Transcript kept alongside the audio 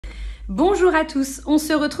Bonjour à tous, on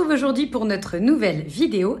se retrouve aujourd'hui pour notre nouvelle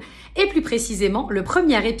vidéo et plus précisément le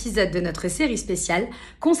premier épisode de notre série spéciale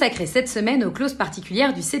consacrée cette semaine aux clauses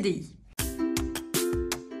particulières du CDI.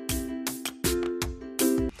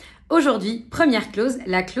 Aujourd'hui, première clause,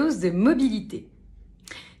 la clause de mobilité.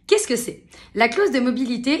 Qu'est-ce que c'est? La clause de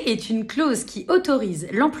mobilité est une clause qui autorise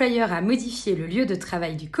l'employeur à modifier le lieu de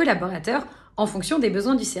travail du collaborateur en fonction des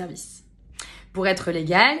besoins du service. Pour être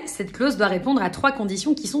légale, cette clause doit répondre à 3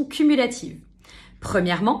 conditions qui sont cumulatives.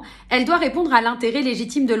 Premièrement, elle doit répondre à l'intérêt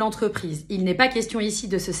légitime de l'entreprise. Il n'est pas question ici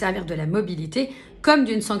de se servir de la mobilité comme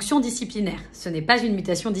d'une sanction disciplinaire. Ce n'est pas une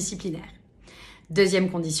mutation disciplinaire. Deuxième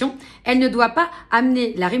condition, elle ne doit pas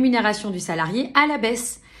amener la rémunération du salarié à la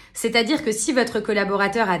baisse. C'est-à-dire que si votre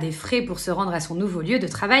collaborateur a des frais pour se rendre à son nouveau lieu de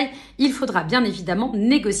travail, il faudra bien évidemment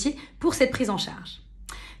négocier pour cette prise en charge.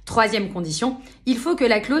 Troisième condition, il faut que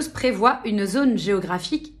la clause prévoie une zone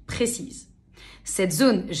géographique précise. Cette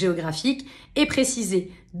zone géographique est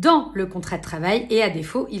précisée dans le contrat de travail et à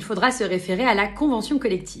défaut, il faudra se référer à la convention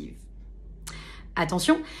collective.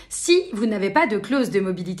 Attention, si vous n'avez pas de clause de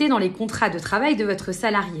mobilité dans les contrats de travail de votre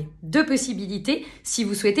salarié, 2 possibilités si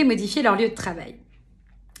vous souhaitez modifier leur lieu de travail.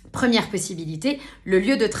 Première possibilité, le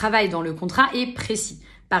lieu de travail dans le contrat est précis,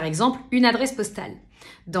 par exemple une adresse postale.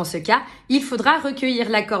 Dans ce cas, il faudra recueillir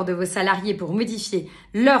l'accord de vos salariés pour modifier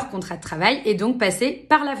leur contrat de travail et donc passer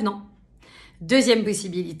par l'avenant. Deuxième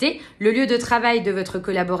possibilité, le lieu de travail de votre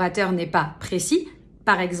collaborateur n'est pas précis.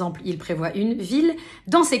 Par exemple, il prévoit une ville.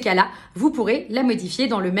 Dans ces cas-là, vous pourrez la modifier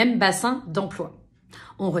dans le même bassin d'emploi.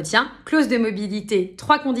 On retient clause de mobilité,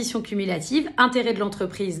 3 conditions cumulatives, intérêt de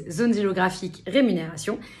l'entreprise, zone géographique,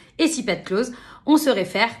 rémunération. Et si pas de clause, on se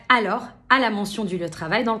réfère alors à la mention du lieu de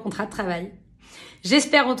travail dans le contrat de travail.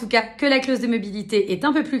 J'espère en tout cas que la clause de mobilité est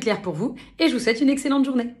un peu plus claire pour vous et je vous souhaite une excellente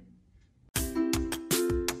journée.